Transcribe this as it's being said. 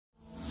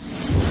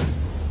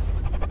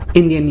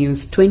India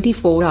News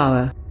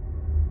 24-hour.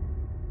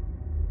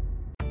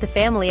 The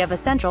family of a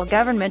central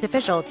government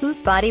official,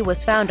 whose body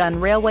was found on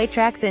railway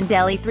tracks in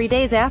Delhi 3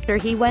 days after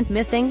he went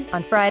missing,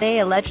 on Friday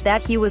alleged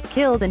that he was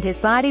killed and his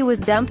body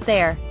was dumped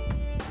there.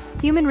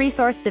 Human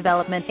Resource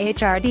Development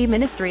 (HRD)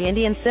 Ministry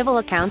Indian Civil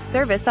Accounts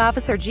Service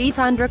Officer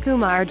Jitendra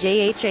Kumar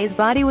JHA's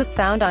body was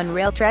found on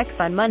rail tracks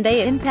on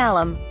Monday in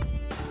Palam.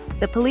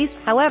 The police,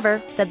 however,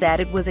 said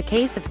that it was a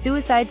case of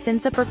suicide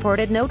since a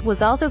purported note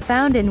was also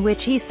found in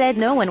which he said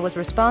no one was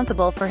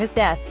responsible for his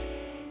death.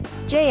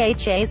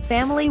 JHA's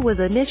family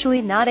was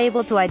initially not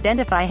able to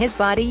identify his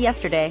body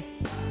yesterday.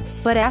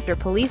 But after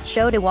police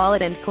showed a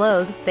wallet and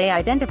clothes, they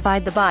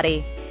identified the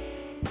body.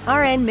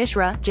 R.N.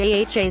 Mishra,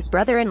 JHA's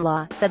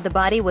brother-in-law, said the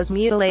body was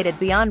mutilated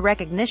beyond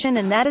recognition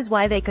and that is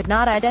why they could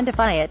not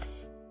identify it.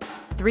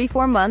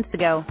 3-4 months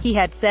ago, he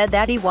had said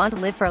that he won't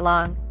live for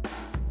long.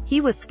 He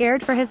was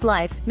scared for his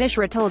life,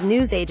 Mishra told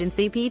news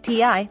agency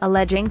PTI,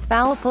 alleging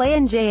foul play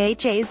in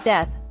JHA's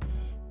death.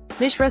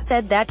 Mishra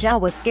said that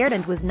Jha was scared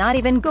and was not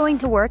even going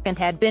to work and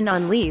had been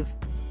on leave.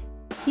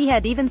 He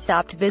had even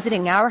stopped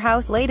visiting our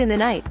house late in the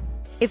night.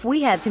 If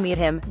we had to meet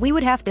him, we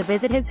would have to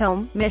visit his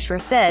home, Mishra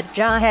said.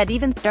 Jha had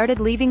even started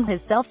leaving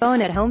his cell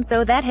phone at home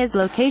so that his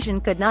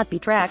location could not be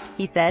tracked,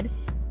 he said.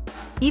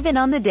 Even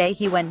on the day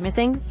he went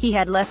missing, he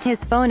had left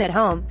his phone at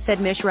home, said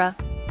Mishra.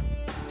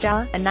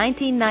 Jha, a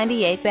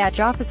 1998 batch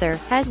officer,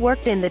 has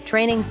worked in the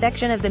training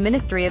section of the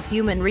Ministry of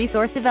Human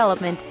Resource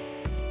Development.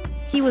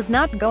 He was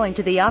not going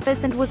to the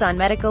office and was on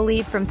medical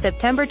leave from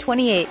September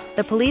 28,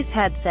 the police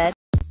had said.